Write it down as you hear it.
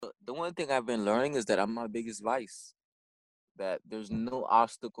one thing I've been learning is that I'm my biggest vice. That there's no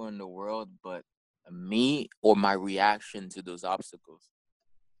obstacle in the world but me or my reaction to those obstacles.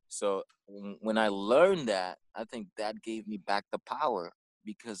 So when I learned that, I think that gave me back the power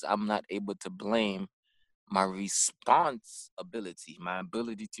because I'm not able to blame my response ability, my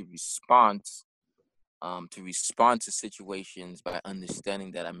ability to respond to situations by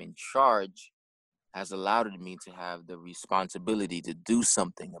understanding that I'm in charge has allowed me to have the responsibility to do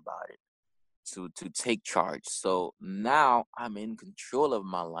something about it, to take charge. So now I'm in control of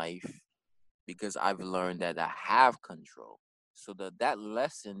my life because I've learned that I have control. So that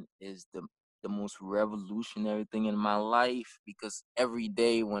lesson is the most revolutionary thing in my life because every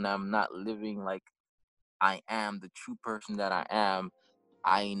day when I'm not living like I am the true person that I am,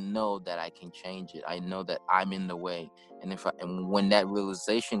 I know that I can change it. I know that I'm in the way. And when that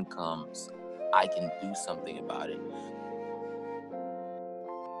realization comes, I can do something about it.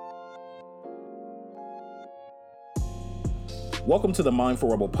 Welcome to the Mindful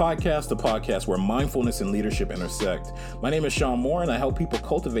Rebel podcast, the podcast where mindfulness and leadership intersect. My name is Sean Moore, and I help people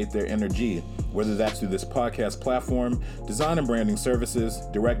cultivate their energy, whether that's through this podcast platform, design and branding services,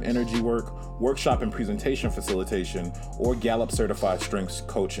 direct energy work, workshop and presentation facilitation, or Gallup certified strengths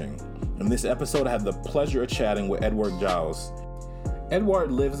coaching. In this episode, I had the pleasure of chatting with Edouard Gilles.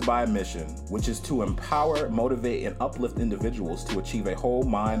 Edouard lives by a mission, which is to empower, motivate, and uplift individuals to achieve a whole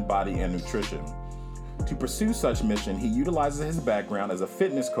mind, body, and nutrition. To pursue such mission, he utilizes his background as a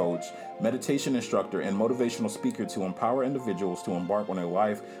fitness coach, meditation instructor, and motivational speaker to empower individuals to embark on a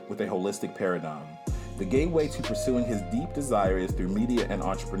life with a holistic paradigm. The gateway to pursuing his deep desire is through media and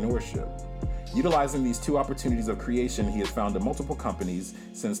entrepreneurship. Utilizing these two opportunities of creation, he has founded multiple companies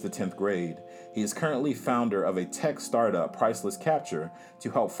since the 10th grade. He is currently founder of a tech startup, Priceless Capture, to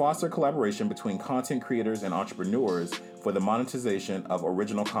help foster collaboration between content creators and entrepreneurs for the monetization of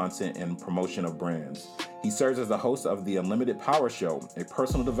original content and promotion of brands. He serves as the host of the Unlimited Power Show, a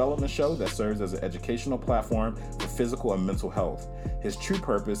personal development show that serves as an educational platform for physical and mental health. His true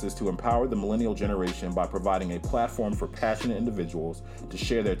purpose is to empower the millennial generation by providing a platform for passionate individuals to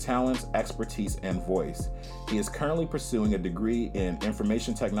share their talents, expertise, and voice. He is currently pursuing a degree in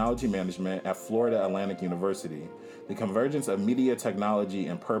information technology management at Florida Atlantic University. The convergence of media, technology,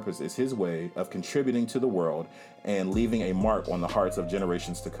 and purpose is his way of contributing to the world and leaving a mark on the hearts of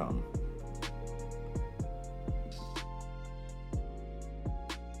generations to come.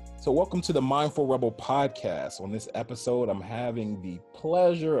 So welcome to the Mindful Rebel podcast. On this episode, I'm having the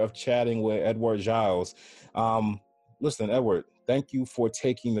pleasure of chatting with Edouard Gilles. Listen, Edouard, thank you for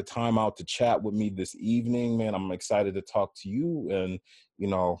taking the time out to chat with me this evening, man. I'm excited to talk to you and,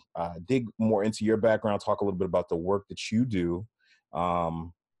 dig more into your background, talk a little bit about the work that you do.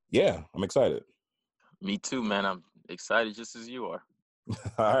 I'm excited. Me too, man. I'm excited just as you are.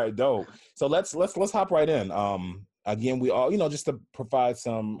 All right, dope. So let's hop right in. Again, we all, just to provide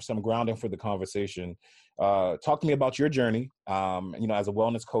some grounding for the conversation. Talk to me about your journey, as a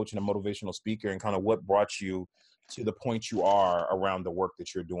wellness coach and a motivational speaker, and kind of what brought you to the point you are around the work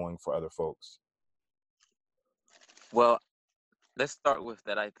that you're doing for other folks. Well, let's start with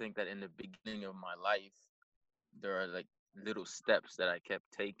that. I think that in the beginning of my life, there are like little steps that I kept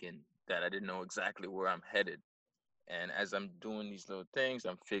taking that I didn't know exactly where I'm headed. And as I'm doing these little things,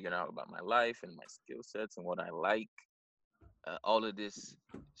 I'm figuring out about my life and my skill sets and what I like. All of this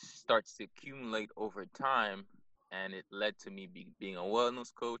starts to accumulate over time, and it led to me being a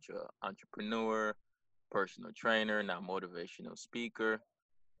wellness coach, an entrepreneur, personal trainer, now motivational speaker,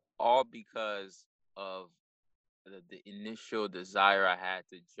 all because of the initial desire I had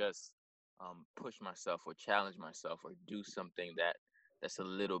to just push myself or challenge myself or do something that's a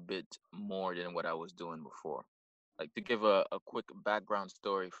little bit more than what I was doing before. Like to give a quick background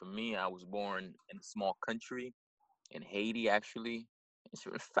story for me, I was born in a small country in Haiti, actually.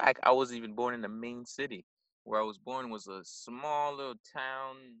 In fact, I was even born in the main city. Where I was born was a small little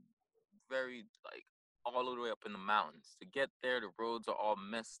town, very like all the way up in the mountains. To get there, the roads are all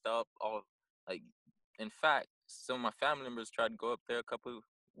messed up. All like, in fact, some of my family members tried to go up there a couple of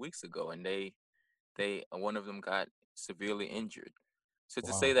weeks ago, and they one of them got severely injured. So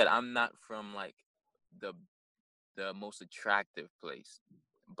to say Wow. that I'm not from like the the most attractive place,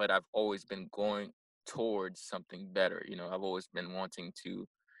 but I've always been going towards something better. I've always been wanting to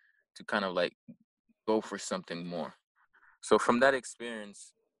kind of like go for something more. So from that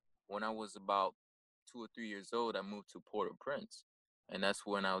experience, when I was about 2 or 3 years old, I moved to Port-au-Prince, and that's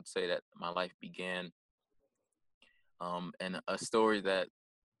when I would say that my life began. And a story that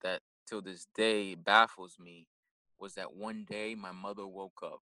till this day baffles me was that one day my mother woke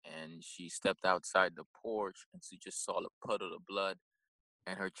up and she stepped outside the porch and she just saw a puddle of blood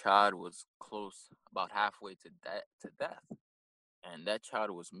and her child was close, about halfway to death, and that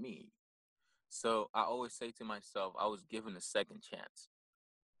child was me. So I always say to myself, I was given a second chance.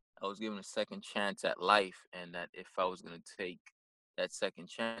 I was given a second chance at life, and that if I was gonna take that second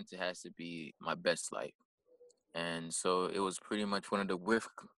chance, it has to be my best life. And so it was pretty much one of the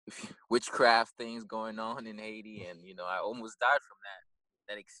witchcraft things going on in Haiti, and I almost died from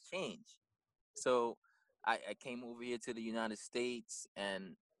that exchange. So I came over here to the United States,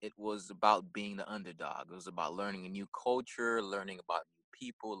 and it was about being the underdog. It was about learning a new culture, learning about new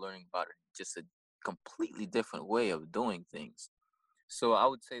people, learning about just a completely different way of doing things. So I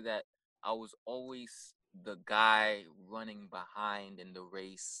would say that I was always the guy running behind in the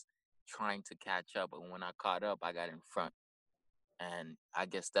race, trying to catch up. But when I caught up, I got in front. And I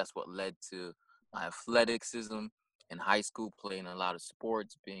guess that's what led to my athleticism in high school, playing a lot of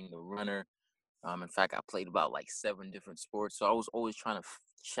sports, being a runner. In fact, I played about like 7 different sports. So I was always trying to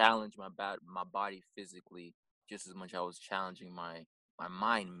challenge my body physically just as much as I was challenging my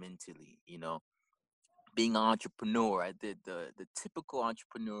mind mentally. Being an entrepreneur, I did the typical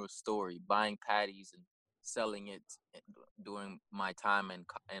entrepreneur story, buying patties and selling it during my time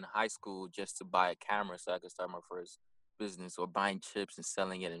in high school just to buy a camera so I could start my first business, or buying chips and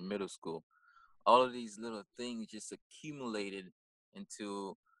selling it in middle school. All of these little things just accumulated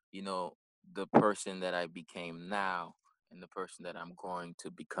into, you know, the person that I became now and the person that I'm going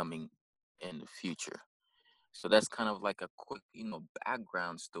to becoming in the future. So that's kind of like a quick,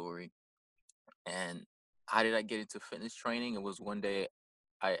 background story. And how did I get into fitness training? It was one day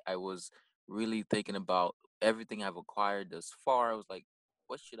I was really thinking about everything I've acquired thus far. I was like,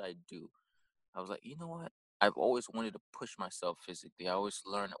 what should I do? I was like, you know what? I've always wanted to push myself physically. I always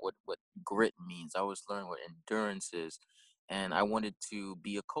learned what grit means. I always learned what endurance is. And I wanted to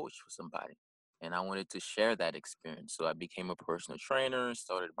be a coach for somebody. And I wanted to share that experience. So I became a personal trainer,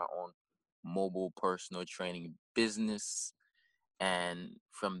 started my own mobile personal training business. And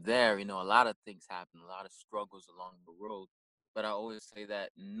from there, a lot of things happened, a lot of struggles along the road. But I always say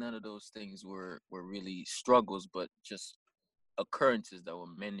that none of those things were really struggles, but just occurrences that were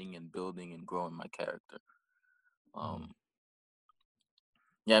mending and building and growing my character. Mm. Um,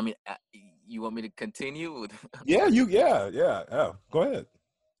 yeah, I mean, you want me to continue? Yeah, yeah. Go ahead.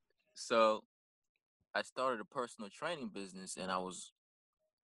 So I started a personal training business, and I was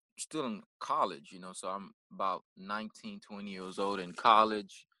still in college, so I'm about 19, 20 years old in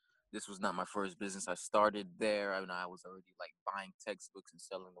college. This was not my first business. I started there. I was already like buying textbooks and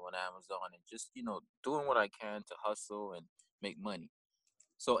selling them on Amazon, and just, doing what I can to hustle and make money.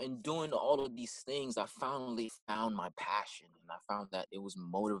 So in doing all of these things, I finally found my passion, and I found that it was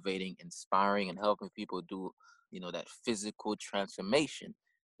motivating, inspiring, and helping people do, that physical transformation.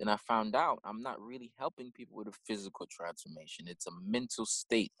 Then I found out I'm not really helping people with a physical transformation. It's a mental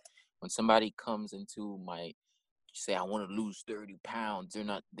state. When somebody comes into my say I want to lose 30 pounds,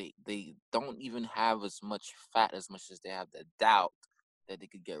 they don't even have as much fat as much as they have the doubt that they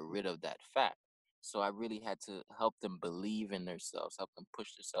could get rid of that fat. So I really had to help them believe in themselves, help them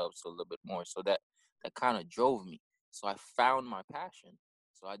push themselves a little bit more. So that kind of drove me. So I found my passion.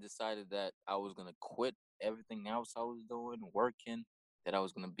 So I decided that I was gonna quit everything else I was doing, working, that I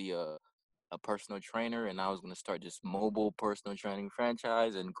was gonna be a personal trainer, and I was going to start this mobile personal training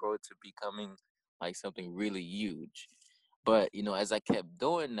franchise and grow it to becoming like something really huge. But, as I kept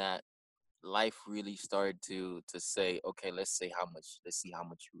doing that, life really started to say, okay, let's see how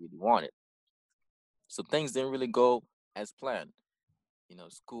much you really want it. So things didn't really go as planned.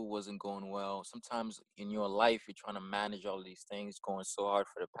 School wasn't going well. Sometimes in your life, you're trying to manage all these things, going so hard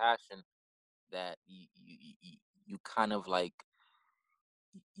for the passion that you kind of like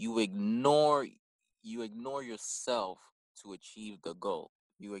you ignore you ignore yourself to achieve the goal.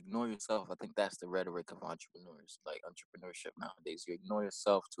 You ignore yourself. I think that's the rhetoric of entrepreneurs, like entrepreneurship nowadays. You ignore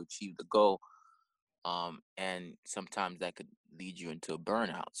yourself to achieve the goal, and sometimes that could lead you into a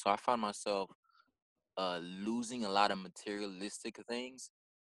burnout. So I found myself losing a lot of materialistic things.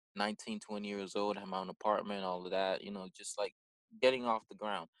 19, 20 years old, have my own apartment, all of that, just like getting off the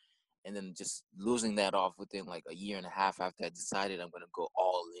ground, and then just losing that off within like a year and a half after I decided I'm gonna go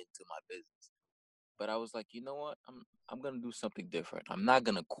all into my business. But I was like, you know what? I'm gonna do something different. I'm not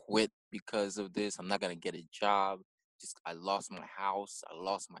gonna quit because of this. I'm not gonna get a job. Just I lost my house.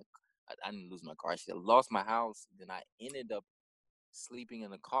 I didn't lose my car. Actually, I lost my house. Then I ended up sleeping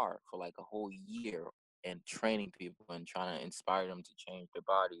in a car for like a whole year and training people and trying to inspire them to change their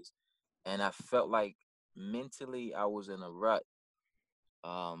bodies. And I felt like mentally I was in a rut.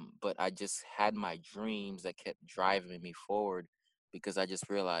 But I just had my dreams that kept driving me forward, because I just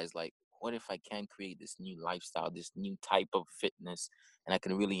realized like what if I can create this new lifestyle, this new type of fitness, and I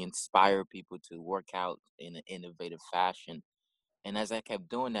can really inspire people to work out in an innovative fashion. And as I kept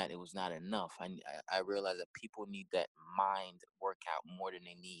doing that, it was not enough. I realized that people need that mind workout more than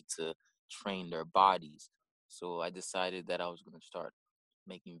they need to train their bodies. So I decided that I was going to start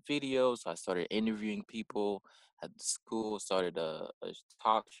making videos. So I started interviewing people at the school, started a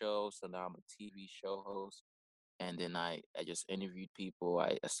talk show. So now I'm a TV show host. And then I just interviewed people.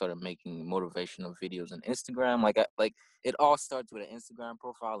 I started making motivational videos on Instagram. Like it all starts with an Instagram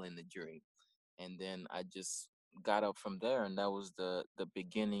profile in the dream, and then I just got up from there, and that was the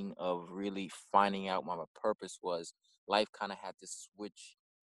beginning of really finding out what my purpose was. Life kind of had to switch,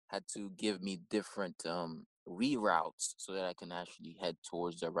 had to give me different reroutes so that I can actually head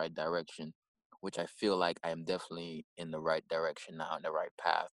towards the right direction, which I feel like I am definitely in the right direction now, in the right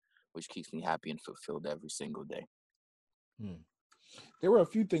path, which keeps me happy and fulfilled every single day. Hmm. There were a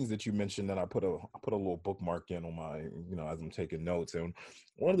few things that you mentioned that I put a little bookmark in on my, as I'm taking notes. And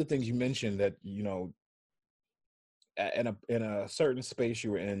one of the things you mentioned that, in a certain space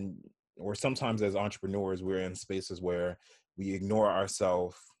you were in, or sometimes as entrepreneurs, we're in spaces where we ignore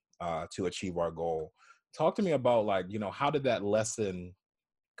ourselves to achieve our goal. Talk to me about, like, how did that lesson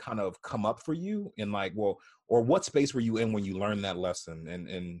kind of come up for you, and, like, well, or what space were you in when you learned that lesson?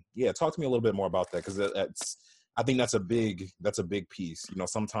 And yeah, talk to me a little bit more about that, because that's, I think that's a big piece.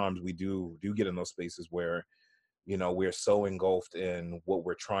 Sometimes we do get in those spaces where we're so engulfed in what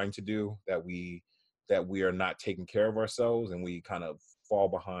we're trying to do that we are not taking care of ourselves, and we kind of fall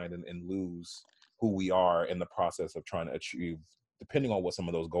behind and lose who we are in the process of trying to achieve, depending on what some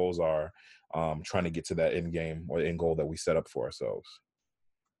of those goals are, trying to get to that end game or end goal that we set up for ourselves.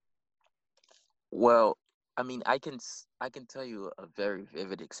 Well, I mean, I can tell you a very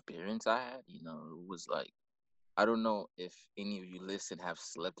vivid experience I had. It was like, I don't know if any of you listen have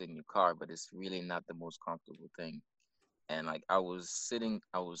slept in your car, but it's really not the most comfortable thing. And like I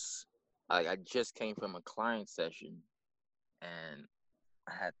just came from a client session, and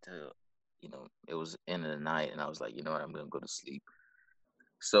I had to, it was end of the night, and I was like, you know what, I'm gonna go to sleep.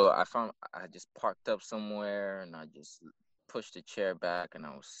 So I just parked up somewhere, and I just pushed the chair back, and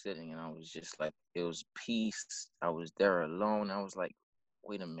I was sitting, and I was just like, it was peace. I was there alone. I was like,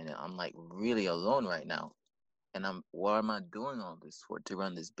 wait a minute, I'm like really alone right now. And what am I doing all this for? To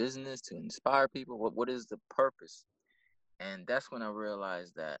run this business, to inspire people? What is the purpose? And that's when I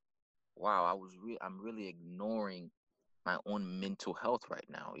realized that, wow, I'm really ignoring my own mental health right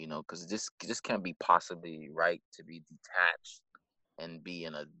now, because this can't be possibly right to be detached and be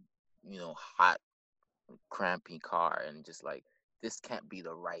in a, hot, crampy car, and just like, this can't be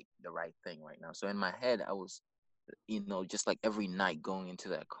the right thing right now. So in my head, I was, just like every night going into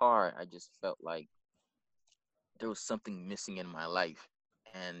that car, I just felt like there was something missing in my life.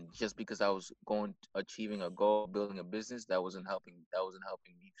 And just because I was achieving a goal, building a business, that wasn't helping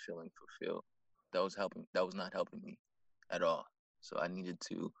me feeling fulfilled. That was not helping me at all. So I needed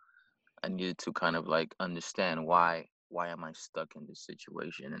to kind of like understand why am I stuck in this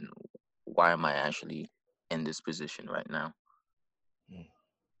situation, and why am I actually in this position right now.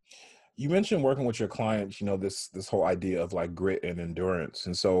 You mentioned working with your clients, this whole idea of, like, grit and endurance.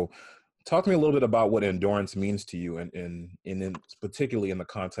 And so talk to me a little bit about what endurance means to you, and particularly in the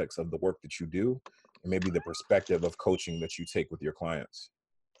context of the work that you do, and maybe the perspective of coaching that you take with your clients.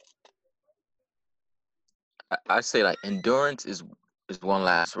 I say like endurance is one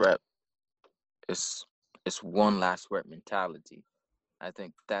last rep. It's one last rep mentality. I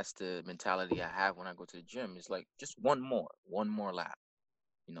think that's the mentality I have when I go to the gym. It's like, just one more lap.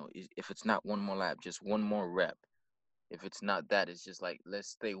 If it's not one more lap, just one more rep. If it's not that, it's just like, let's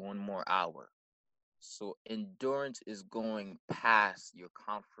stay one more hour. So endurance is going past your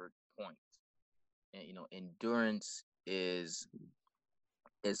comfort point. And endurance is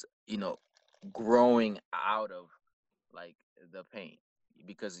growing out of, like, the pain.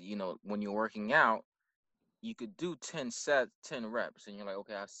 Because when you're working out, you could do 10 reps, and you're like,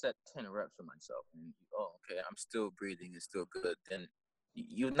 okay, I set 10 reps for myself, and oh, okay, I'm still breathing, it's still good. Then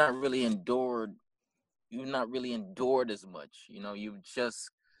you've not really endured you've not really endured as much. You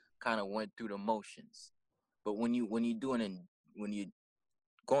just kind of went through the motions. But when you're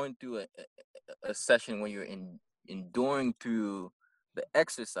going through a session, when you're enduring through the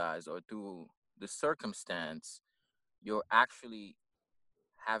exercise or through the circumstance, you're actually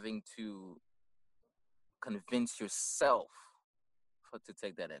having to convince yourself to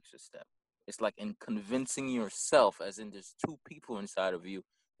take that extra step. It's like in convincing yourself, as in there's two people inside of you,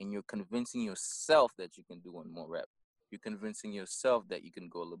 and you're convincing yourself that you can do one more rep. You're convincing yourself that you can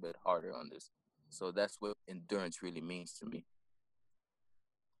go a little bit harder on this. So that's what endurance really means to me.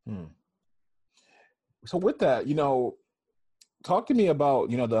 Hmm. So with that, talk to me about,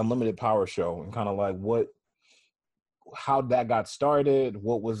 the Unlimited Power Show and kind of like how that got started,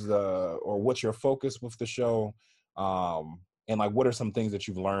 what's your focus with the show? And like, what are some things that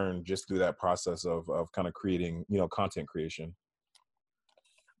you've learned just through that process of kind of creating, content creation?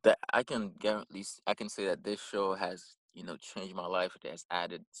 That I can guarantee, I can say that this show has, changed my life. It has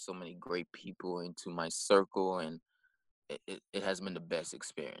added so many great people into my circle, and it has been the best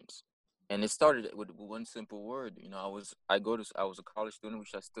experience. And it started with one simple word. I was a college student,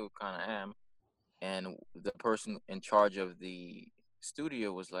 which I still kind of am, and the person in charge of the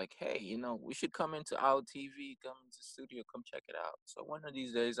studio was like, "Hey, we should come into our TV, come into the studio, come check it out." So one of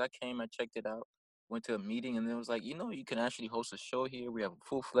these days I came, I checked it out, went to a meeting, and then it was like, you can actually host a show here. We have a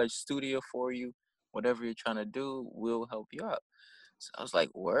full-fledged studio for you. Whatever you're trying to do, we'll help you out. So I was like,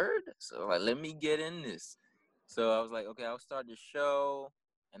 word? So like, let me get in this. So I was like, okay, I'll start the show,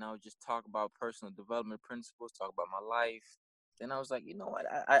 and I'll just talk about personal development principles, talk about my life. Then I was like, you know what?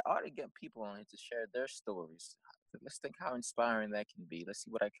 I ought to get people on here to share their stories. Let's think how inspiring that can be. Let's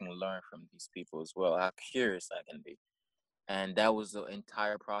see what I can learn from these people as well, how curious I can be. And that was the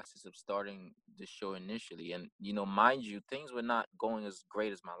entire process of starting the show initially. And, mind you, things were not going as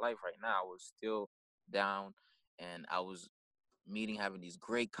great as my life right now. I was still down, and I was having these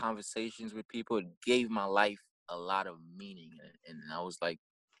great conversations with people. It gave my life a lot of meaning. And I was like,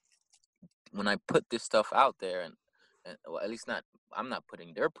 when I put this stuff out there, and well, at least not, I'm not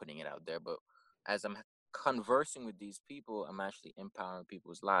putting, they're putting it out there, but as I'm conversing with these people, I'm actually empowering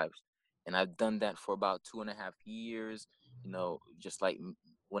people's lives. And I've done that for about 2.5 years. Just like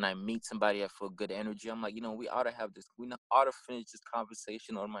when I meet somebody, I feel good energy. I'm like, we ought to have this, ought to finish this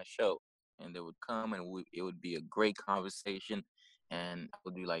conversation on my show. And they would come, and it would be a great conversation. And I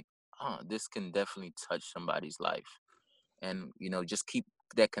would be like, this can definitely touch somebody's life. And just keep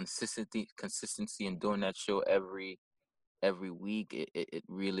that consistency in doing that show every week. It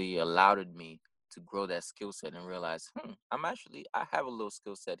really allowed me to grow that skill set and realize, I have a little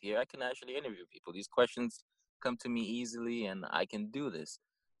skill set here. I can actually interview people. These questions come to me easily, and I can do this.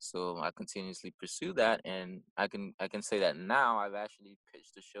 So I continuously pursue that, and I can say that now I've actually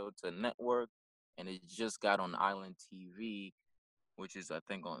pitched the show to a network, and it just got on Island TV, which is I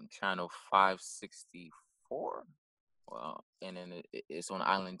think on channel 564. Well, and then it's on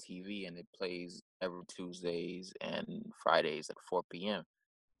Island TV, and it plays every Tuesdays and Fridays at 4 p.m.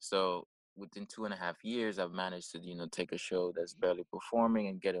 So within 2.5 years, I've managed to, take a show that's barely performing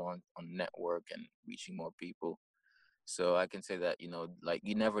and get it on network and reaching more people. So I can say that, like,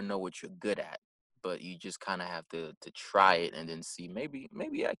 you never know what you're good at, but you just kind of have to try it and then see, maybe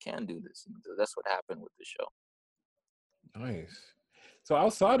I can do this. And that's what happened with the show. Nice. So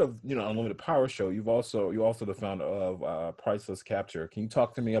outside of, Unlimited Power Show, you're also the founder of Priceless Capture. Can you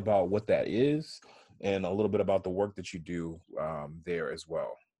talk to me about what that is and a little bit about the work that you do there as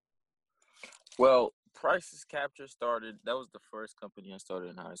well? Well, Prices Capture started, that was the first company I started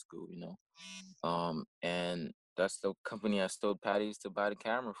in high school, and that's the company I stole patties to buy the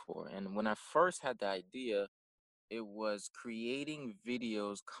camera for. And when I first had the idea, it was creating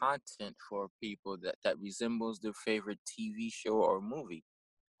videos, content for people that resembles their favorite TV show or movie.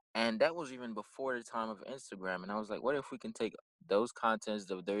 And that was even before the time of Instagram. And I was like, what if we can take those contents,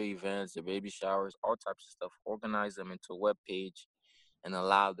 their events, their baby showers, all types of stuff, organize them into a web page, and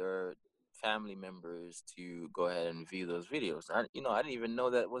allow their family members to go ahead and view those videos. I didn't even know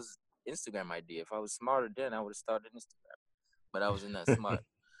that was Instagram idea. If I was smarter then, I would have started Instagram, but I wasn't that smart.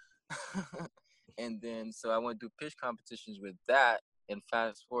 And then, so I went through pitch competitions with that. And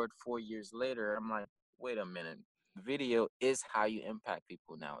fast forward 4 years later, I'm like, wait a minute. Video is how you impact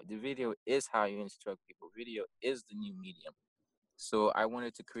people now. The video is how you instruct people. Video is the new medium. So I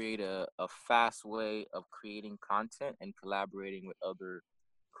wanted to create a fast way of creating content and collaborating with other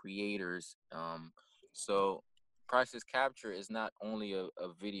creators. So Priceless Capture is not only a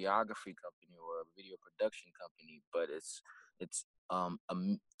videography company or a video production company, but it's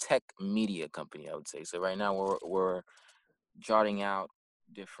tech media company, I would say. So right now we're jotting out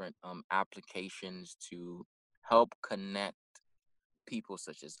different applications to help connect people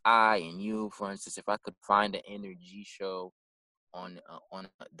such as I and you. For instance, if I could find an energy show on a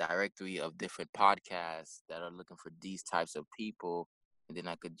directory of different podcasts that are looking for these types of people, and then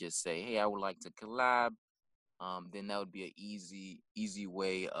I could just say, hey, I would like to collab. Then that would be an easy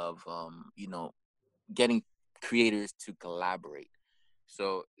way of getting creators to collaborate.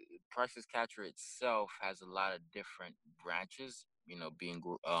 So Priceless Catcher itself has a lot of different branches,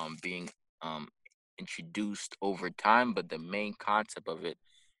 being um introduced over time, but the main concept of it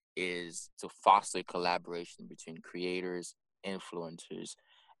is to foster collaboration between creators, influencers,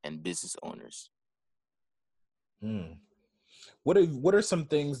 and business owners. Hmm. What are some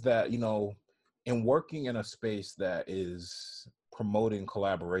things that, in working in a space that is promoting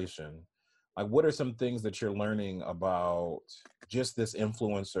collaboration, like what are some things that you're learning about just this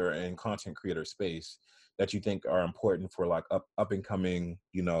influencer and content creator space that you think are important for like up and coming,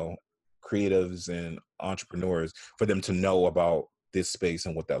 creatives and entrepreneurs, for them to know about this space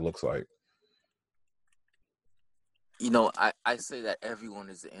and what that looks like? I say that everyone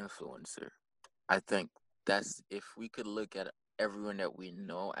is an influencer. I think that's if we could look at everyone that we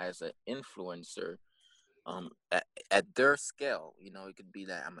know as an influencer, at their scale, it could be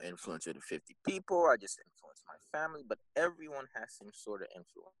that I'm an influencer to 50 people, or I just influence my family, but everyone has some sort of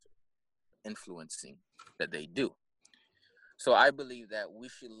influencing that they do. So I believe that we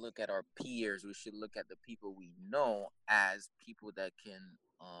should look at our peers, we should look at the people we know as people that can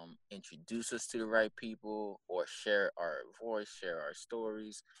introduce us to the right people, or share our voice, share our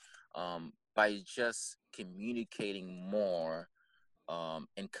stories, by just communicating more,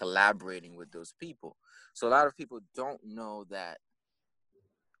 and collaborating with those people. So a lot of people don't know that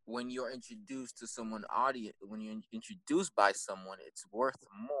when you're introduced to someone audience, when you're introduced by someone, it's worth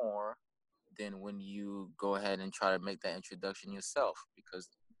more than when you go ahead and try to make that introduction yourself, because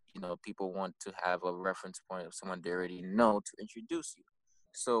people want to have a reference point of someone they already know to introduce you.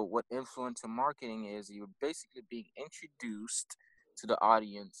 So what influencer marketing is, you're basically being introduced to the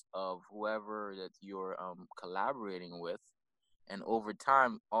audience of whoever that you're collaborating with, and over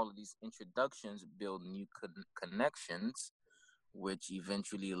time all of these introductions build new connections, which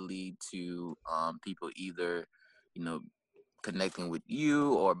eventually lead to people either you know connecting with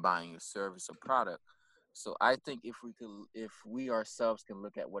you or buying your service or product. So I think if we ourselves can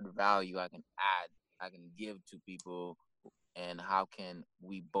look at what value I can give to people, and how can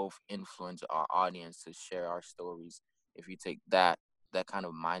we both influence our audience to share our stories. If you take that kind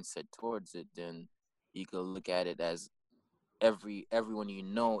of mindset towards it, then you could look at it as everyone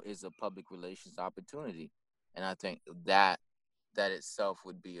is a public relations opportunity. And I think that itself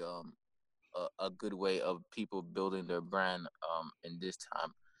would be a good way of people building their brand in this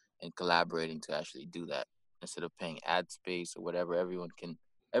time, and collaborating to actually do that, instead of paying ad space or whatever. Everyone can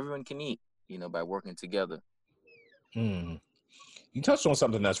eat, by working together. Hmm. You touched on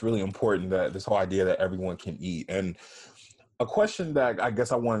something that's really important, that this whole idea that everyone can eat. And a question that I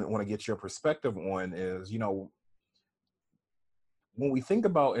guess I want to get your perspective on is, when we think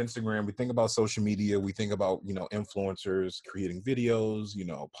about Instagram, we think about social media, we think about, influencers creating videos,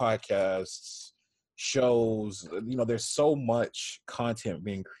 podcasts, shows, there's so much content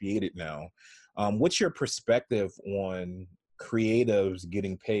being created now. What's your perspective on creatives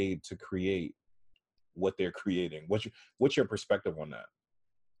getting paid to create what they're creating? What's your perspective on that?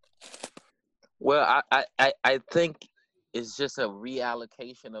 Well, I think it's just a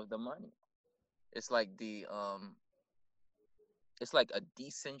reallocation of the money. It's like it's like a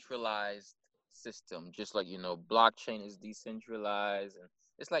decentralized system, just like blockchain is decentralized, and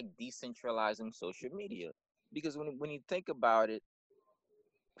it's like decentralizing social media. Because when you think about it,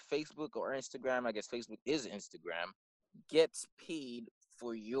 Facebook or Instagram, I guess Facebook is Instagram, gets paid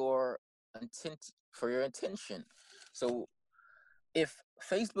for your intention. So if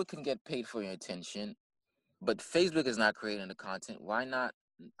Facebook can get paid for your attention, but Facebook is not creating the content, why not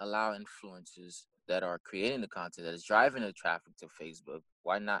allow influencers that are creating the content, that is driving the traffic to Facebook,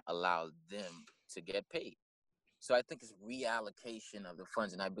 why not allow them to get paid? So I think it's reallocation of the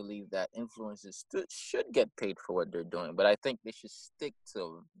funds, and I believe that influencers should get paid for what they're doing, but I think they should stick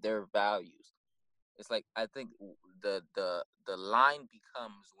to their values. It's like, I think the line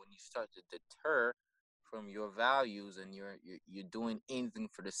becomes when you start to deter from your values, and you're doing anything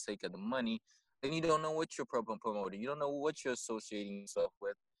for the sake of the money. Then you don't know what you're promoting. You don't know what you're associating yourself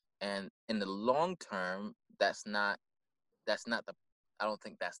with, and in the long term, that's not the I don't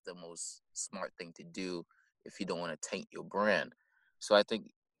think that's the most smart thing to do if you don't want to taint your brand. So I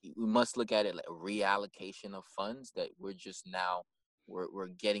think we must look at it like a reallocation of funds, that we're just now we're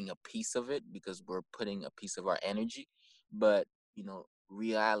getting a piece of it because we're putting a piece of our energy, but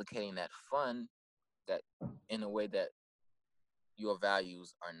reallocating that fund, that in a way that your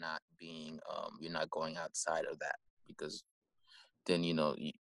values are not being you're not going outside of that, because then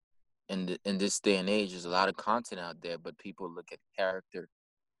in this day and age, there's a lot of content out there, but people look at character,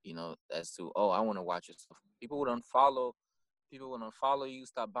 as to, oh, I want to watch your stuff. People would unfollow you,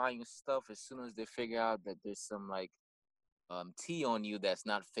 stop buying your stuff as soon as they figure out that there's some like tea on you that's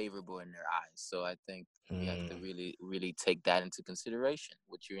not favorable in their eyes. So I think we have to Mm. really, really take that into consideration,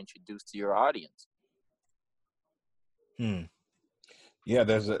 what you introduce to your audience. Hmm. Yeah,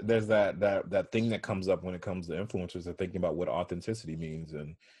 there's that thing that comes up when it comes to influencers, and thinking about what authenticity means.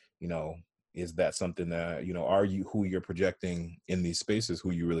 And you know is that something that, are you who you're projecting in these spaces,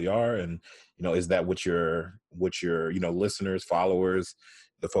 who you really are? And, is that what your listeners, followers,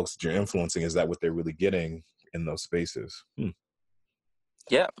 the folks that you're influencing, is that what they're really getting in those spaces?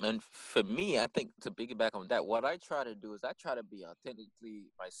 Yeah, and for me, I think to piggyback on that, what I try to do is I try to be authentically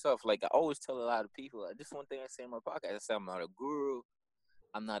myself. Like I always tell a lot of people, this one thing I say in my podcast. I say I'm not a guru.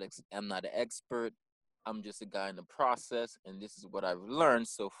 I'm not an expert. I'm just a guy in the process, and this is what I've learned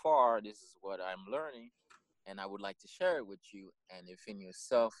so far. This is what I'm learning, and I would like to share it with you. And if in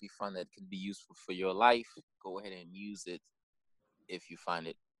yourself you find that it can be useful for your life, go ahead and use it. If you find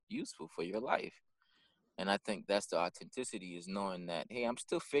it useful for your life. And I think that's the authenticity, is knowing that, hey, I'm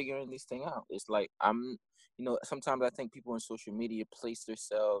still figuring this thing out. It's like sometimes I think people on social media place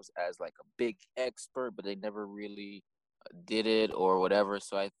themselves as like a big expert, but they never really did it or whatever.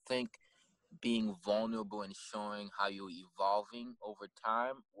 So I think being vulnerable and showing how you're evolving over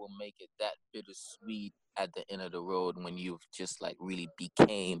time will make it that bittersweet at the end of the road, when you've just like really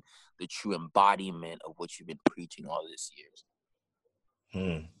became the true embodiment of what you've been preaching all these years.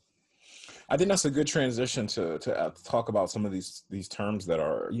 I think that's a good transition to talk about some of these terms that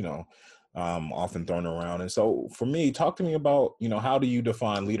are, often thrown around. And so for me, talk to me about, how do you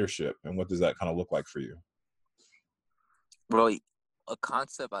define leadership, and what does that kind of look like for you? Bro, a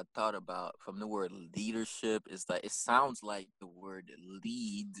concept I thought about from the word leadership is that it sounds like the word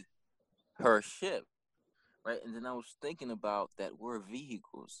lead her ship, right? And then I was thinking about that we're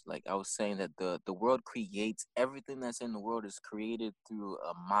vehicles. Like I was saying that the world creates everything that's in the world is created through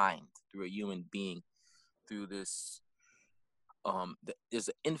a mind, through a human being, through this there's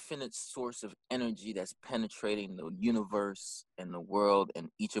an infinite source of energy that's penetrating the universe and the world and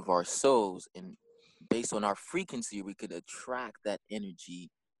each of our souls, and based on our frequency we could attract that energy,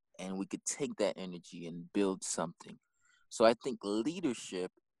 and we could take that energy and build something. So I think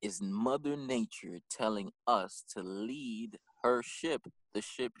leadership is Mother Nature telling us to lead her ship, the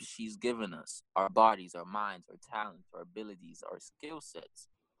ship she's given us, our bodies, our minds, our talents, our abilities, our skill sets.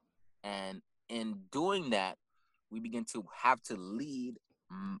 And in doing that, we begin to have to lead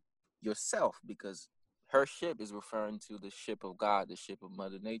yourself, because her ship is referring to the ship of God, the ship of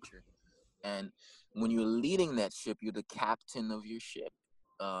Mother Nature. And when you're leading that ship, you're the captain of your ship.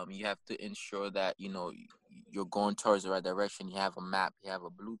 You have to ensure that you're going towards the right direction. You have a map, you have a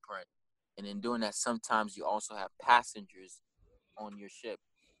blueprint, and in doing that, sometimes you also have passengers on your ship.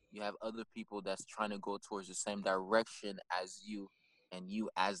 You have other people that's trying to go towards the same direction as you, and you,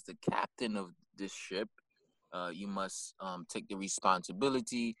 as the captain of this ship, you must take the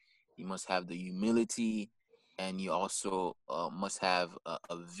responsibility. You must have the humility, and you also must have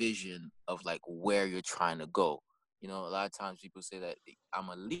a vision of like where you're trying to go. A lot of times people say that I'm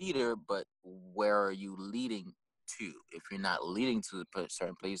a leader, but where are you leading to? If you're not leading to a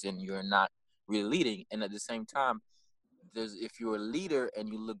certain place, then you're not really leading. And at the same time, if you're a leader and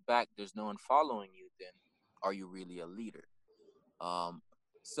you look back, there's no one following you, then are you really a leader? Um,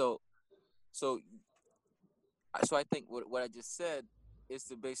 so so so I think what I just said is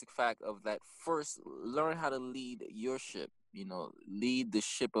the basic fact of that. First, learn how to lead your ship. Lead the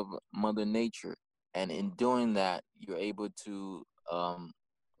ship of Mother Nature, and in doing that, you're able to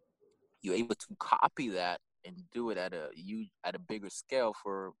copy that and do it at a bigger scale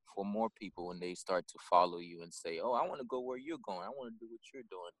for more people when they start to follow you and say, "Oh, I want to go where you're going. I want to do what you're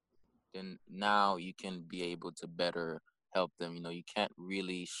doing." Then now you can be able to better help them. You can't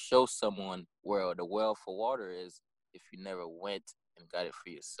really show someone where the well for water is if you never went and got it for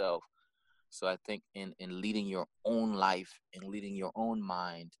yourself. So I think in leading your own life, in leading your own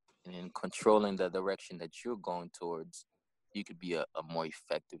mind, and in controlling the direction that you're going towards, you could be a more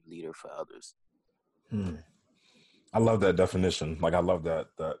effective leader for others. I love that definition. Like, I love that.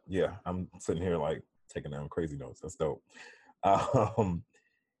 Yeah, I'm sitting here like taking down crazy notes. That's dope. Um,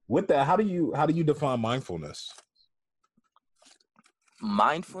 with that, how do you define mindfulness?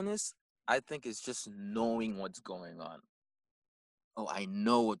 Mindfulness, I think, is just knowing what's going on. Oh, I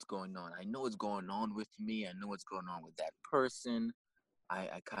know what's going on. I know what's going on with me. I know what's going on with that person.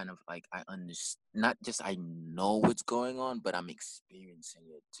 I kind of like, I understand, not just I know what's going on, but I'm experiencing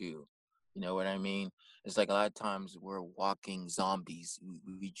it too. You know what I mean? It's like a lot of times we're walking zombies.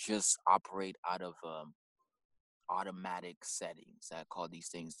 We just operate out of automatic settings. I call these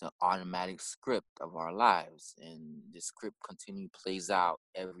things the automatic script of our lives, and the script continue plays out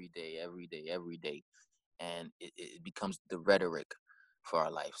every day, every day, every day, and it becomes the rhetoric for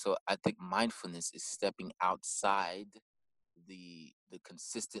our life. So I think mindfulness is stepping outside the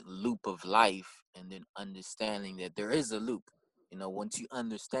consistent loop of life, and then understanding that there is a loop. Once you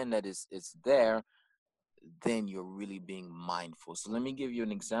understand that it's there, then you're really being mindful. So let me give you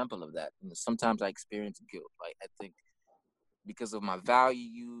an example of that. Sometimes I experience guilt. Like, I think because of my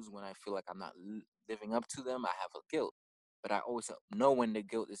values, when I feel like I'm not living up to them, I have a guilt. But I always know when the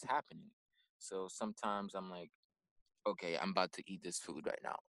guilt is happening. So sometimes I'm like, okay, I'm about to eat this food right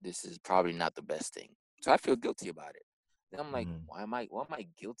now. This is probably not the best thing. So I feel guilty about it. Then I'm like, Mm. why am I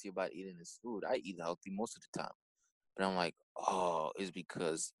guilty about eating this food? I eat healthy most of the time. But I'm like, oh, it's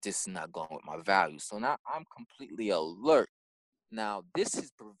because this is not going with my values. So now I'm completely alert. Now, this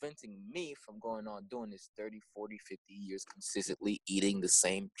is preventing me from going on doing this 30, 40, 50 years consistently eating the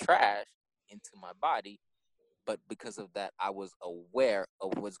same trash into my body. But because of that, I was aware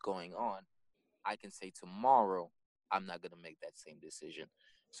of what's going on. I can say tomorrow, I'm not going to make that same decision.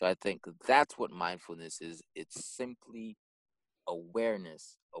 So I think that's what mindfulness is. It's simply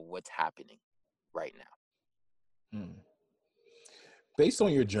awareness of what's happening right now. Mm. Based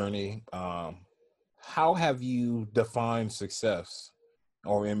on your journey, how have you defined success,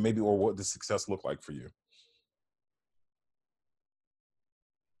 or what does success look like for you?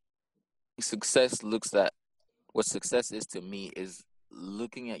 Success looks at what success is to me is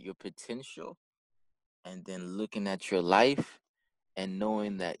looking at your potential and then looking at your life and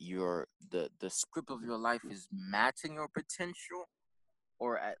knowing that the script of your life is matching your potential,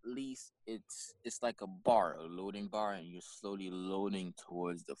 or at least it's like a bar, a loading bar, and you're slowly loading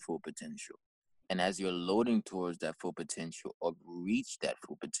towards the full potential. And as you're loading towards that full potential or reach that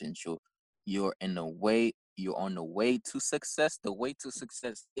full potential, you're on the way to success. The way to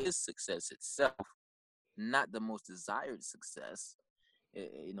success is success itself, not the most desired success.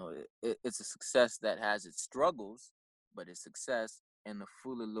 It's a success that has its struggles, but it's success. And the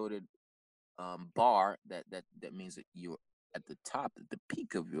fully loaded bar, that means that you're at the top, at the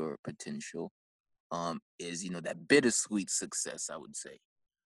peak of your potential, is that bittersweet success, I would say.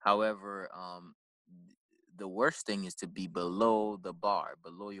 However, the worst thing is to be below the bar,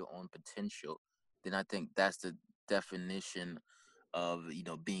 below your own potential. Then I think that's the definition of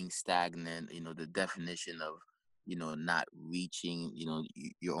being stagnant. The definition of not reaching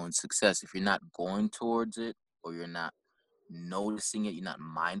your own success. If you're not going towards it, or you're not noticing it, you're not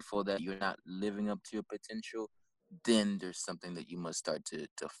mindful that you're not living up to your potential, then there's something that you must start to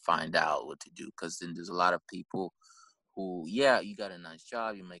find out what to do. Because then there's a lot of people who, yeah, you got a nice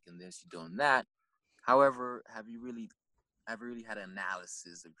job, you're making this, you're doing that. However, have you really had an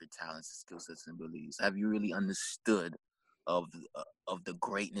analysis of your talents, skill sets, and abilities? Have you really understood of the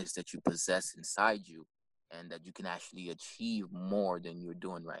greatness that you possess inside you, and that you can actually achieve more than you're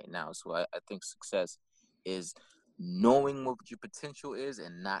doing right now? So I think success is knowing what your potential is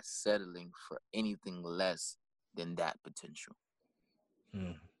and not settling for anything less than that potential.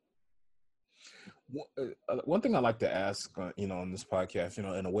 Mm. One thing I like to ask, on this podcast,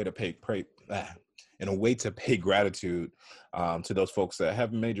 in a way to in a way to pay gratitude to those folks that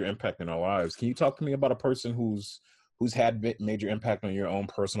have a major impact in our lives. Can you talk to me about a person who's had major impact on your own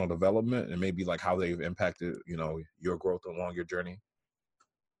personal development, and maybe like how they've impacted, your growth along your journey?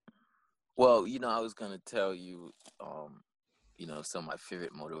 Well, I was gonna tell you, some of my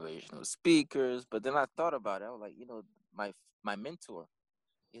favorite motivational speakers, but then I thought about it. I was like, my mentor,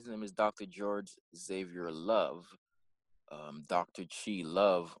 his name is Dr. George Xavier Love, Dr. Chi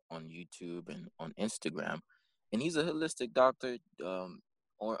Love on YouTube and on Instagram, and he's a holistic doctor,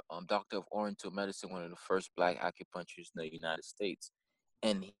 or doctor of Oriental medicine, one of the first Black acupuncturists in the United States.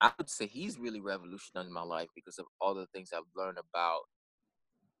 And I would say he's really revolutionized my life because of all the things I've learned about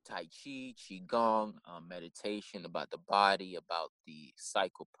Tai Chi, Qigong, meditation, about the body, about the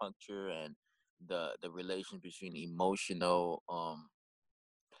psychopuncture, and the relation between emotional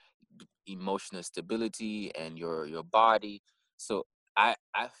stability and your body. So I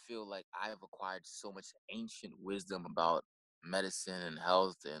feel like I've acquired so much ancient wisdom about medicine and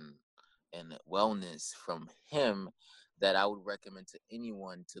health and wellness from him, that I would recommend to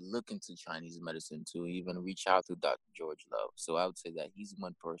anyone to look into Chinese medicine, to even reach out to Dr. George Love. So I would say that he's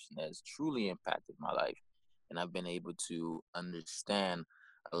one person that has truly impacted my life, and I've been able to understand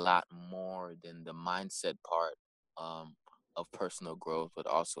a lot more than the mindset part, of personal growth, but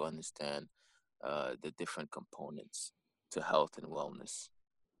also understand the different components to health and wellness.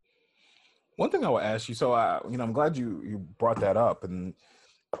 One thing I will ask you, so I'm glad you brought that up, and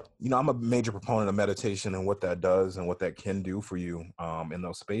I'm a major proponent of meditation and what that does and what that can do for you in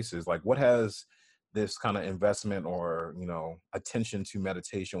those spaces. Like, what has this kind of investment or attention to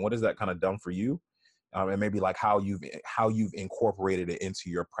meditation, what has that kind of done for you, and maybe like how you've incorporated it into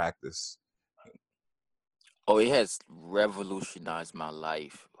your practice? Oh, it has revolutionized my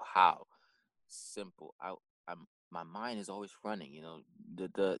life. How? Simple. I'm my mind is always running.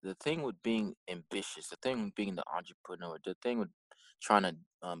 The thing with being ambitious, the thing with being the entrepreneur, the thing with trying to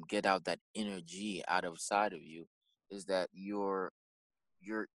get out that energy out of side of you is that your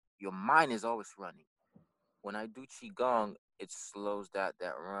your mind is always running. When I do qigong, it slows that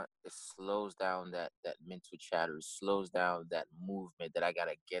run. It slows down that mental chatter. It slows down that movement that I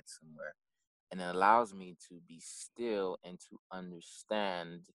gotta get somewhere, and it allows me to be still and to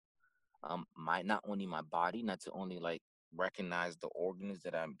understand my not only my body, not to only like recognize the organs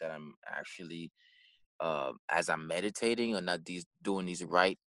that I'm actually as I'm meditating, or not these doing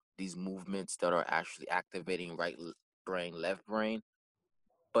these movements that are actually activating brain, left brain,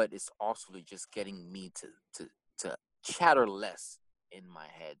 but it's also just getting me to chatter less in my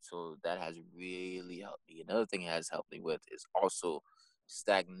head. So that has really helped me. Another thing it has helped me with is also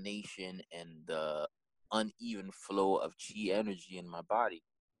stagnation and the uneven flow of chi energy in my body.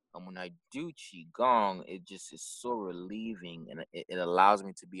 And when I do qi gong, it just is so relieving, and it allows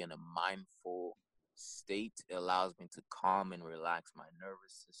me to be in a mindful state. It allows me to calm and relax my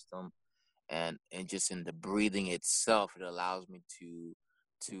nervous system, and just in the breathing itself, it allows me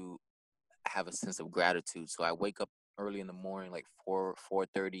to have a sense of gratitude. So I wake up early in the morning, like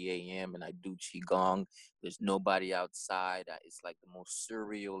 4:30 a.m., and I do qigong. There's nobody outside. It's like the most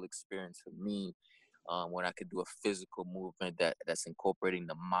surreal experience for me, when I could do a physical movement that's incorporating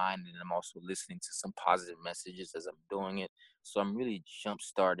the mind, and I'm also listening to some positive messages as I'm doing it. So I'm really jump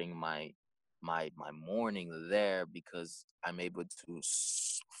starting my morning there, because I'm able to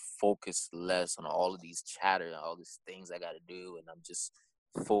focus less on all of these chatter, all these things I got to do, and I'm just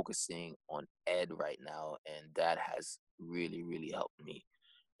focusing on Ed right now, and that has really helped me.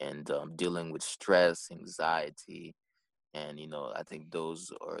 And dealing with stress, anxiety, and I think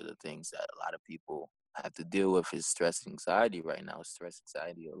those are the things that a lot of people have to deal with, is stress and anxiety right now. Stress,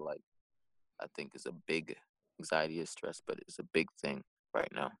 anxiety, or like, I think is a big, anxiety is stress, but it's a big thing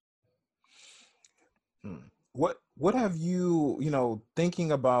right now. What have you,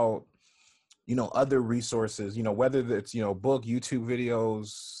 thinking about, other resources, whether it's, book, YouTube videos,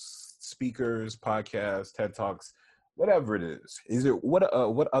 speakers, podcasts, TED Talks, whatever it is it what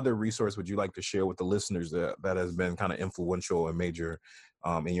other resource would you like to share with the listeners that has been kind of influential and major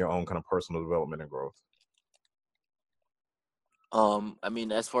in your own kind of personal development and growth? I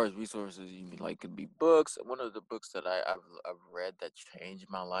mean, as far as resources, you mean like could be books. One of the books that I've read that changed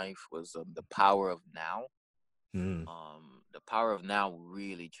my life was The Power of Now. Mm. The Power of Now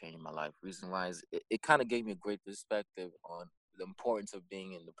really changed my life. Reason why is it kind of gave me a great perspective on the importance of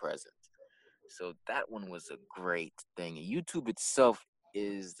being in the present. So that one was a great thing. And YouTube itself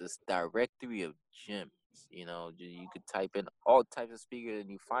is this directory of gyms. You could type in all types of speakers and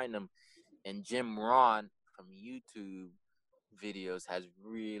you find them. And Jim Ron from YouTube videos has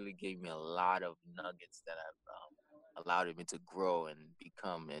really gave me a lot of nuggets that have allowed me to grow and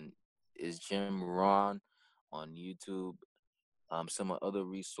become. And is Jim Ron on YouTube. Some of other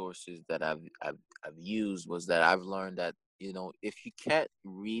resources that I've used was that I've learned that if you can't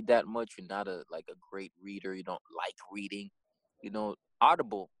read that much, you're not a great reader. You don't like reading.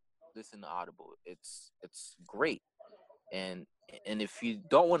 Audible. Listen to Audible. It's great. And and if you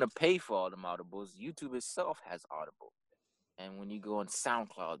don't want to pay for all them Audibles, YouTube itself has Audible. And when you go on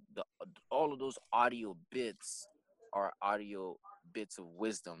SoundCloud, all of those audio bits are audio bits of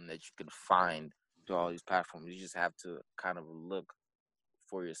wisdom that you can find through all these platforms. You just have to kind of look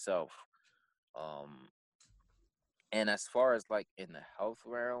for yourself. Um, and as far as like in the health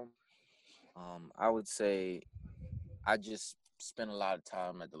realm, I would say I just spend a lot of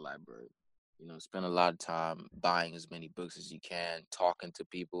time at the library. Spend a lot of time buying as many books as you can, talking to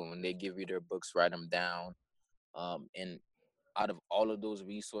people. When they give you their books, write them down. And out of all of those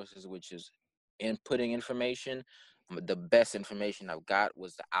resources, which is inputting information, the best information I've got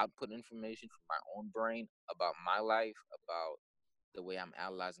was the output information from my own brain about my life, about the way I'm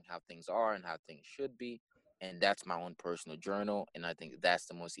analyzing how things are and how things should be. And that's my own personal journal. And I think that's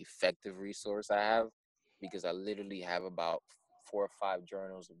the most effective resource I have, because I literally have about 4 or 5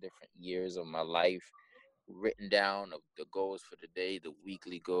 journals of different years of my life written down, of the goals for the day, the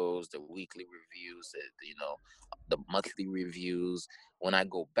weekly goals, the weekly reviews, the monthly reviews. When I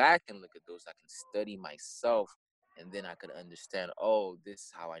go back and look at those, I can study myself, and then I could understand, oh, this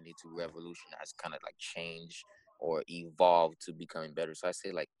is how I need to revolutionize, kind of like change or evolve to becoming better. So I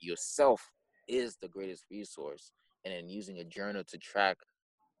say, like, yourself is the greatest resource, and then using a journal to track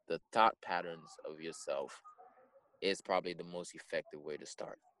the thought patterns of yourself is probably the most effective way to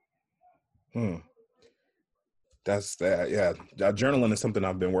start. Hmm. That's that. Yeah. Journaling is something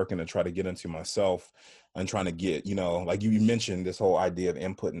I've been working to try to get into myself and trying to get, like you mentioned, this whole idea of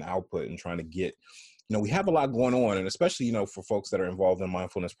input and output and trying to get, we have a lot going on. And especially, for folks that are involved in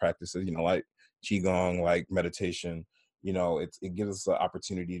mindfulness practices, like Qigong, like meditation, it gives us the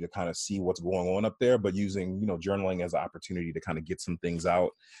opportunity to kind of see what's going on up there, but using, journaling as an opportunity to kind of get some things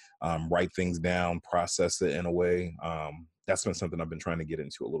out, write things down, process it in a way. That's been something I've been trying to get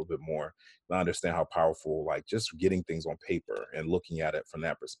into a little bit more. I understand how powerful, like, just getting things on paper and looking at it from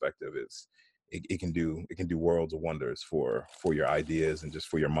that perspective is, it can do worlds of wonders for your ideas and just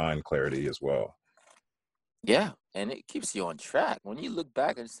for your mind clarity as well. Yeah, and it keeps you on track. When you look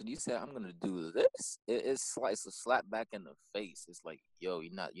back and you say, "I'm gonna do this," it's like a slap back in the face. It's like, yo,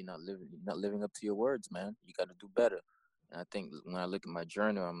 you're not living up to your words, man. You got to do better. And I think when I look at my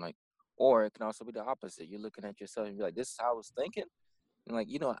journal, I'm like, or it can also be the opposite. You're looking at yourself and you're like, "This is how I was thinking," and like,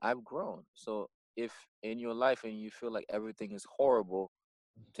 I've grown. So if in your life and you feel like everything is horrible,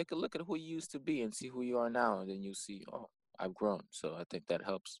 take a look at who you used to be and see who you are now, and then you see, oh, I've grown. So I think that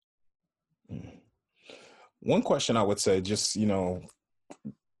helps. One question I would say, just,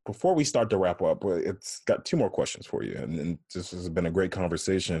 before we start to wrap up, it's got two more questions for you. And this has been a great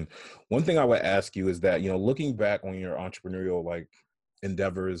conversation. One thing I would ask you is that, looking back on your entrepreneurial, like,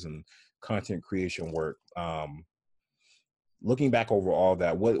 endeavors and content creation work, looking back over all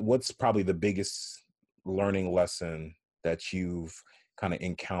that, what's probably the biggest learning lesson that you've kind of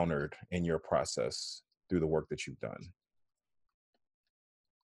encountered in your process through the work that you've done?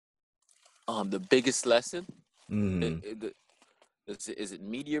 The biggest lesson, Mm. is it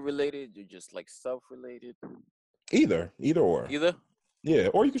media related or just like self related? Either or. Either. Yeah,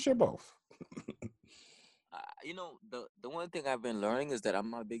 or you can share both. The one thing I've been learning is that I'm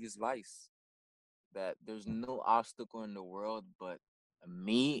my biggest vice. That there's no obstacle in the world but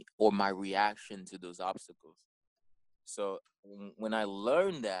me or my reaction to those obstacles. So when I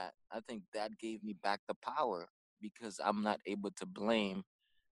learned that, I think that gave me back the power because I'm not able to blame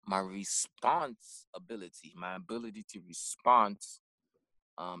my response ability, my ability to respond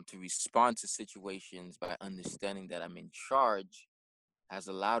to situations by understanding that I'm in charge has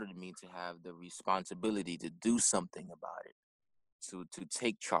allowed me to have the responsibility to do something about it, to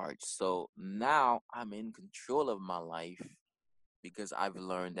take charge. So now I'm in control of my life because I've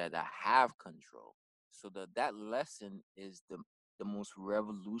learned that I have control. So that lesson is the most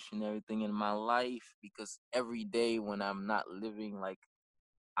revolutionary thing in my life because every day when I'm not living like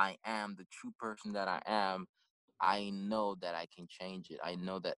I am the true person that I am, I know that I can change it. I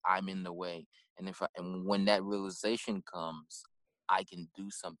know that I'm in the way. And when that realization comes, I can do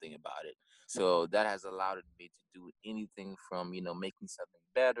something about it. So that has allowed me to do anything from, making something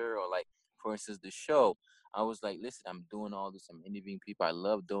better or like, for instance, the show. I was like, listen, I'm doing all this. I'm interviewing people. I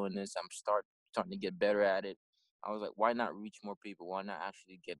love doing this. I'm starting to get better at it. I was like, why not reach more people? Why not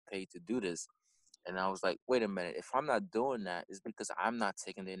actually get paid to do this? And I was like, wait a minute, if I'm not doing that, it's because I'm not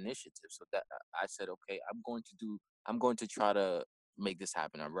taking the initiative. So that I said, okay, I'm going to try to make this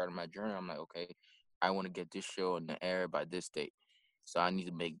happen. I'm writing my journal. I'm like, okay, I want to get this show on the air by this date. So I need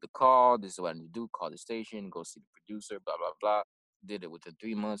to make the call. This is what I need to do. Call the station, go see the producer, blah, blah, blah. Did it within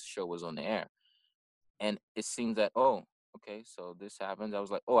 3 months, show was on the air. And it seems that, oh, okay, so this happens. I was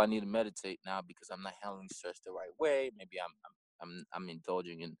like, oh, I need to meditate now because I'm not handling stress the right way. Maybe I'm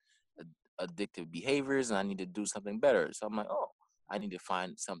indulging in addictive behaviors, and I need to do something better. So I'm like, oh, I need to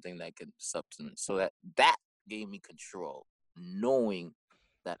find something that can substance. So that gave me control, knowing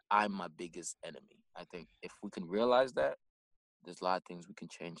that I'm my biggest enemy. I think if we can realize that, there's a lot of things we can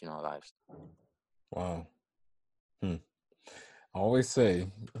change in our lives. Wow. I always say,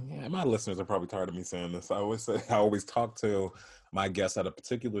 my listeners are probably tired of me saying this. I always talk to my guests at a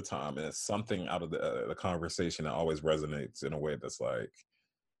particular time, and it's something out of the conversation that always resonates in a way that's like,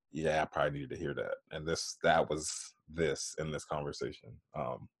 yeah, I probably needed to hear that. And that was this in this conversation.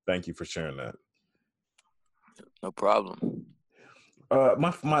 Thank you for sharing that. No problem.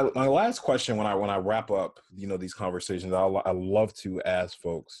 My last question when I wrap up, these conversations, I love to ask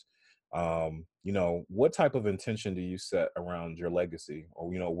folks, what type of intention do you set around your legacy, or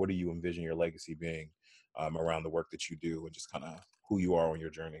what do you envision your legacy being, around the work that you do, and just kind of who you are on your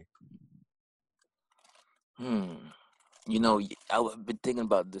journey? I've been thinking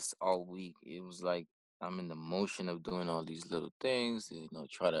about this all week. It was like I'm in the motion of doing all these little things,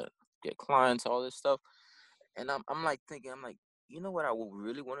 try to get clients, all this stuff. And I'm like thinking, I'm like, you know what I would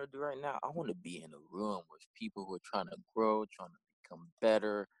really want to do right now? I want to be in a room with people who are trying to grow, trying to become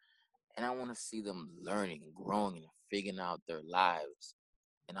better. And I want to see them learning and growing and figuring out their lives.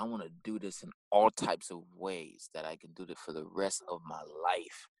 And I want to do this in all types of ways that I can do it for the rest of my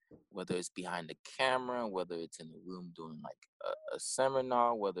life. whether it's behind the camera, whether it's in the room doing like a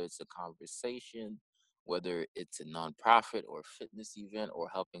seminar, whether it's a conversation, whether it's a nonprofit or fitness event or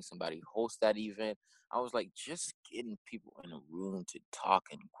helping somebody host that event. I was like, just getting people in a room to talk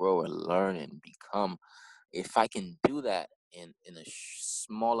and grow and learn and become. If I can do that in a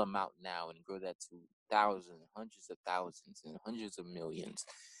small amount now and grow that to thousands, hundreds of thousands, and hundreds of millions,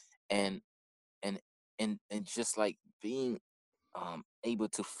 and and and just like being able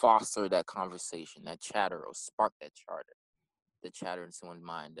to foster that conversation, that chatter, or spark that charter, the chatter in someone's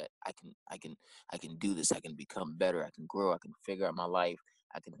mind that I can do this, I can become better, I can grow, I can figure out my life,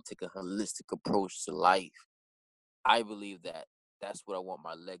 I can take a holistic approach to life. I believe that that's what I want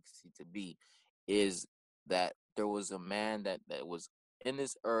my legacy to be, is that there was a man that was in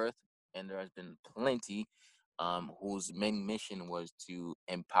this earth, and there has been plenty, whose main mission was to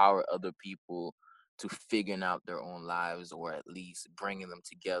empower other people to figuring out their own lives, or at least bringing them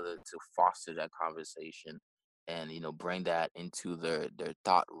together to foster that conversation, and bring that into their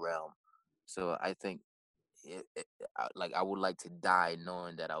thought realm. So I think like I would like to die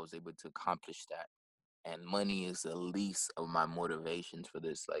knowing that I was able to accomplish that, and money is the least of my motivations for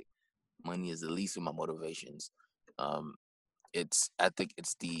this. Like, money is the least of my motivations. um I think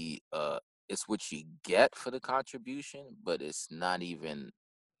it's what you get for the contribution, but it's not even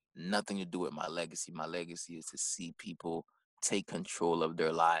nothing to do with my legacy. My legacy is to see people take control of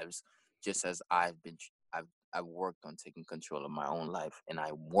their lives, just as I've worked on taking control of my own life, and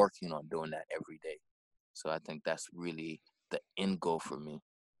I'm working on doing that every day. So I think that's really the end goal for me.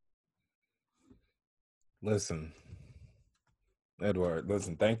 Listen, Edouard,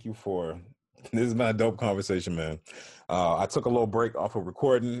 thank you for this. Has been a dope conversation, man. I took a little break off of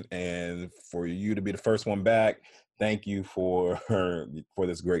recording, and for you to be the first one back, thank you for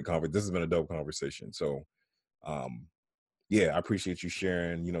this great conversation. This has been a dope conversation. So, yeah, I appreciate you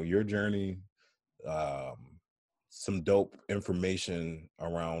sharing, your journey, some dope information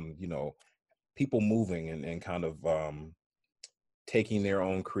around, people moving and kind of taking their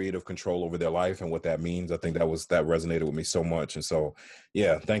own creative control over their life and what that means. I think that resonated with me so much. And so,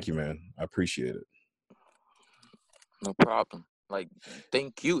 yeah, thank you, man. I appreciate it. No problem. Like,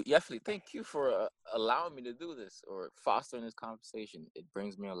 thank you. Definitely, thank you for allowing me to do this or fostering this conversation. It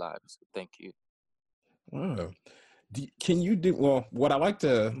brings me alive. So thank you. Wow. Can you do, well, what I like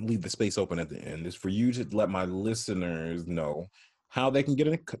to leave the space open at the end is for you to let my listeners know how they can get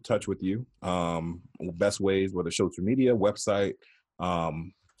in touch with you. Best ways, whether social media, website.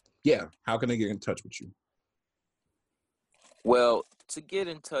 Yeah, how can they get in touch with you? Well, to get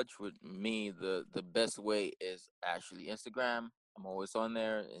in touch with me, the best way is actually Instagram. I'm always on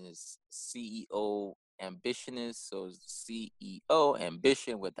there, and it's CEO Ambitionist. So it's CEO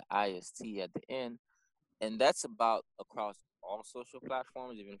Ambition with the IST at the end. And that's about across all social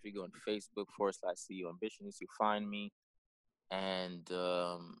platforms. Even if you go on Facebook /CEO Ambitionist, you find me. And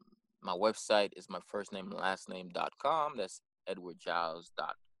my website is my first name and last name.com. That's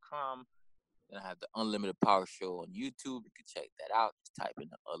edwardgiles.com. Then I have the Unlimited Power Show on YouTube. You can check that out. Just type in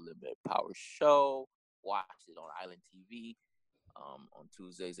the Unlimited Power Show. Watch it on Island TV on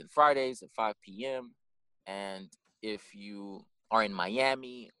Tuesdays and Fridays at 5 p.m. And if you are in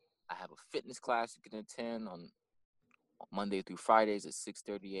Miami, I have a fitness class you can attend on Monday through Fridays at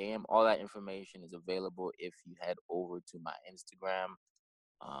 6:30 a.m. All that information is available if you head over to my Instagram.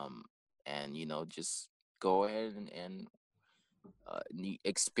 And just go ahead and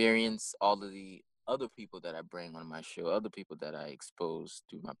experience all of the other people that I bring on my show, other people that I expose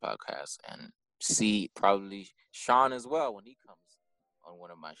through my podcast, and see probably Sean as well when he comes on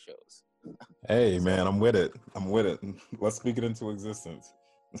one of my shows. Hey, man, I'm with it. Let's speak it into existence.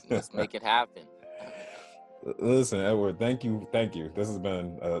 Let's make it happen. Listen, Edward, thank you. This has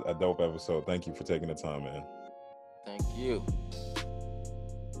been a dope episode. Thank you for taking the time, man. Thank you.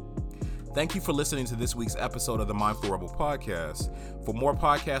 Thank you for listening to this week's episode of the Mindful Rebel podcast. For more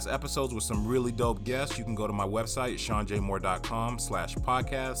podcast episodes with some really dope guests, you can go to my website,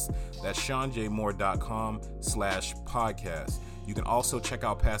 seanjmoore.com/podcast. That's seanjmoore.com/podcast. You can also check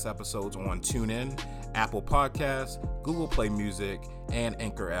out past episodes on TuneIn, Apple Podcasts, Google Play Music, and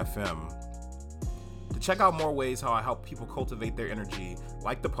Anchor FM. To check out more ways how I help people cultivate their energy,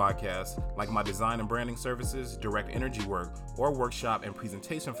 like the podcast, like my design and branding services, direct energy work, or workshop and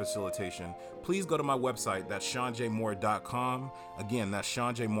presentation facilitation, please go to my website. That's seanjmoore.com. Again, that's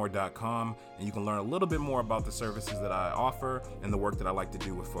seanjmoore.com, and you can learn a little bit more about the services that I offer and the work that I like to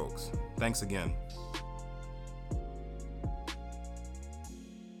do with folks. Thanks again.